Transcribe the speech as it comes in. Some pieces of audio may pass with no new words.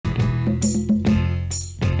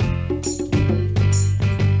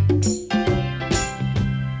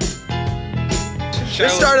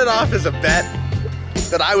This started off as a bet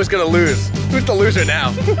that I was gonna lose. Who's the loser now?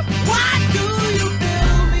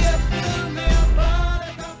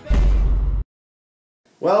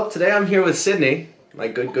 Well, today I'm here with Sydney, my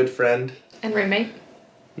good friend. And roommate.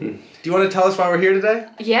 Do you want to tell us why we're here today?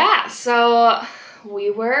 Yeah, so we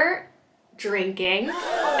were drinking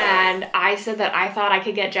and I said that I thought I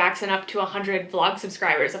could get Jackson up to 100 vlog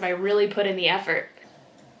subscribers if I really put in the effort.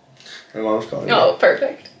 My mom's calling me. Oh,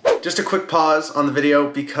 perfect. Just a quick pause on the video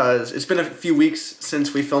because it's been a few weeks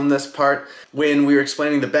since we filmed this part when we were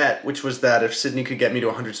explaining the bet, which was that if Sydney could get me to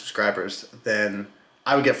 100 subscribers, then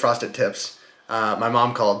I would get frosted tips. My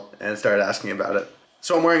mom called and started asking about it.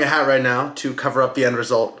 So I'm wearing a hat right now to cover up the end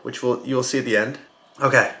result, which you'll see at the end.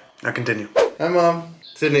 Okay, now continue. Hi, Mom.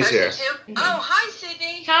 Sydney's here. Oh, hi,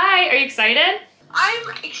 Sydney. Hi, are you excited? I'm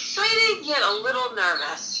excited yet a little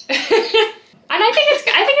nervous. And I think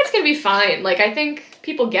it's gonna be fine. Like, I think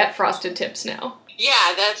people get frosted tips now.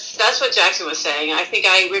 Yeah, that's what Jackson was saying. I think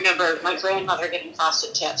I remember my grandmother getting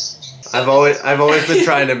frosted tips. So I've always been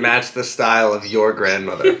trying to match the style of your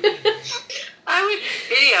grandmother. I would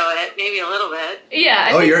video it, maybe a little bit.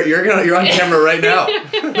 Yeah. You're on camera right now.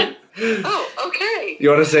 Oh, okay. You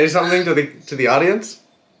want to say something to the audience?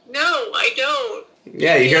 No, I don't.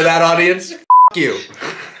 Yeah, you hear that, audience? F you.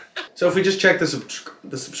 So if we just check the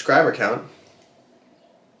subscriber count.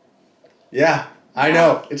 Yeah, I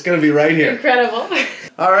know. It's gonna be right here. Incredible.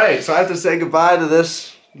 All right, so I have to say goodbye to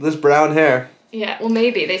this brown hair. Yeah, well,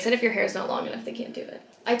 maybe. They said if your hair's not long enough, they can't do it.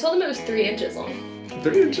 I told them it was 3 inches long.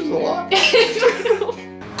 3 inches a lot.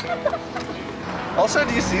 Also,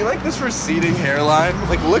 do you see like this receding hairline?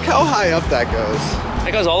 Like, look how high up that goes.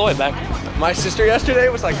 That goes all the way back. My sister yesterday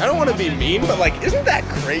was like, I don't want to be mean, but like, isn't that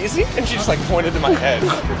crazy? And she just like pointed to my head.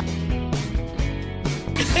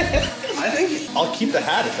 I think I'll keep the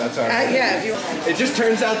hat if that's all right. Yeah, if you want. It just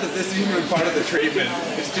turns out that this isn't even part of the treatment.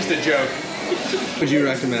 It's just a joke. Would you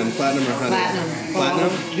recommend platinum or honey? Platinum.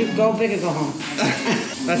 Platinum? You go big or go home.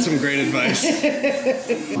 That's some great advice.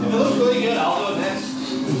 It looks really good. I'll do it next.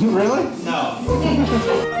 Really? No.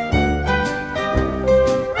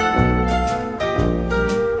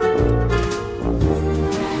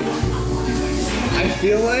 I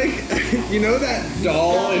feel like, you know that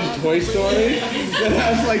doll in Toy Story that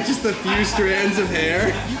has like just a few strands of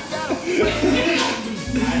hair?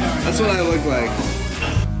 That's what I look like.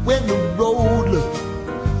 When the road looks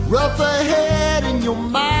rough ahead and you're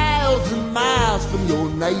miles and miles from your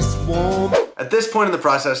nice warm. At this point in the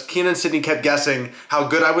process, Keenan and Sydney kept guessing how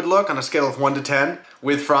good I would look on a scale of 1 to 10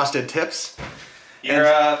 with frosted tips. You're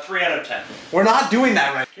 3 out of 10. We're not doing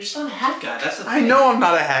that right. You're just not a hat guy. That's the thing. I know I'm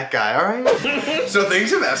not a hat guy, alright? So things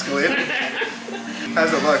have escalated.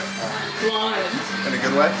 How's it look? Blonde. In a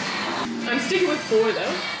good way? I'm sticking with 4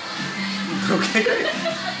 though. Okay, great.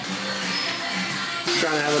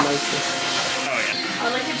 Trying to have a nice day. Oh, yeah.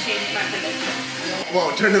 I'd like to change my prediction. Whoa,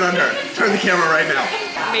 turn it on her. Turn the camera right now.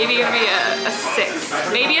 Maybe gonna be a 6.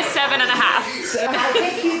 Maybe a 7.5. I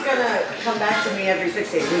think he's gonna come back to me every 6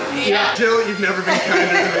 8 weeks. Yeah. Jill, you've never been kinder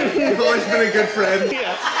to me. You've always been a good friend.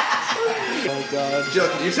 Yeah. Oh god. Jill,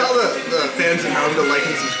 can you tell the fans at home to like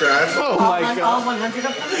and subscribe? Oh my god. All 100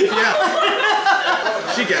 of them?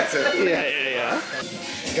 Yeah. She gets it. Yeah.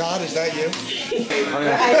 God, is that you? I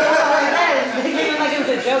know, it is. Like it was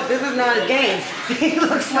a joke. This is not a game. He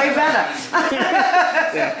looks way better.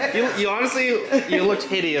 Yeah. You honestly, you looked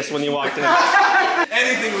hideous when you walked in.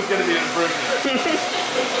 Anything was gonna be an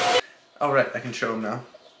improvement. All right, I can show them now.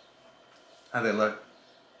 How they look.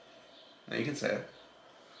 Now you can say it.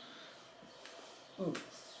 You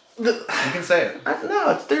can say it.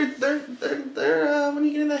 No, it's they're when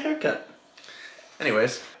you get in that haircut.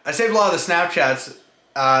 Anyways, I saved a lot of the Snapchats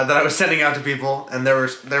that I was sending out to people, and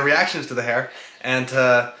their reactions to the hair, and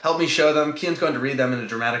to help me show them, Kian's going to read them in a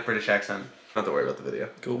dramatic British accent. Not to worry about the video.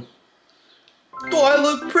 Cool. Do I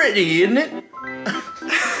look pretty, isn't it?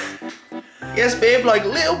 Yes, babe, like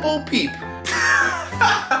little Bo Peep.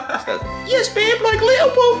 Yes, babe, like little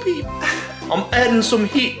Bo Peep. I'm adding some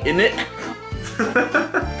heat in it.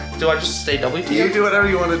 Do I just say W to you? You do whatever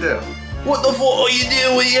you want to do. What the fuck are you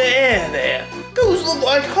doing with your hair there? Those look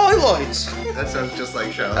like highlights. That sounds just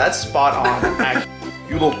like Sean. That's spot on, actually.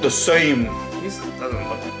 You look the same. He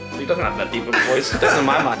doesn't have that deep of a voice. It doesn't in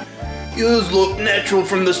my mind. Yours look natural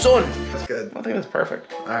from the sun. That's good. I think that's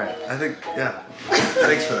perfect. All right, I think, yeah.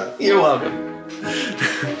 Thanks for that. You're welcome.